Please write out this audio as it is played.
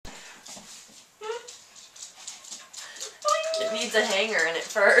needs a hanger in it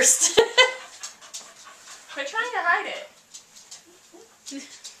first. Quit trying to hide it.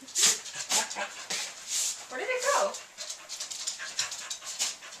 Where did it go?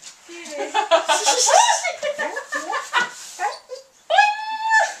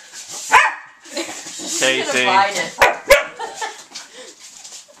 Casey.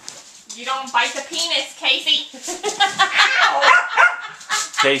 You don't bite the penis, Casey.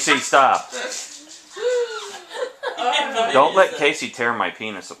 Casey, stop. Don't let Casey tear my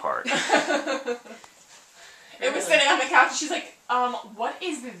penis apart. It was sitting on the couch and she's like, what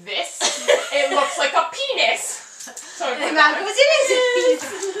is this? It looks like a penis. So You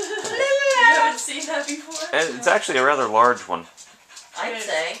haven't seen that before? It's actually a rather large one. I'd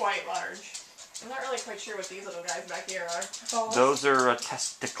say. Quite large. I'm not really quite sure what these little guys back here are. Balls. Those are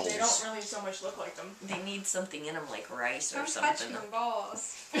testicles. They don't really so much look like them. They need something in them, like rice or something. Touching them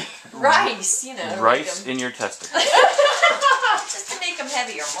balls. Rice, you know. Rice in your testicles. Just to make them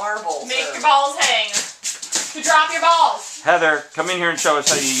heavier, marbles. Make your balls hang. To drop your balls. Heather, come in here and show us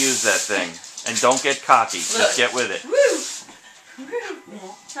how you use that thing. And don't get cocky. Just get with it. Woo!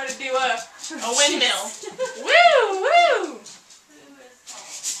 Woo! Try to do a windmill. Woo! Woo!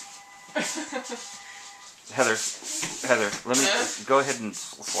 Heather, let me go ahead and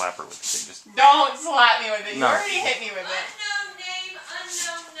slap her with the thing. Just don't slap me with it. You No. already hit me with it. Unknown name,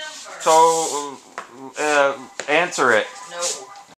 unknown number. so answer it. No.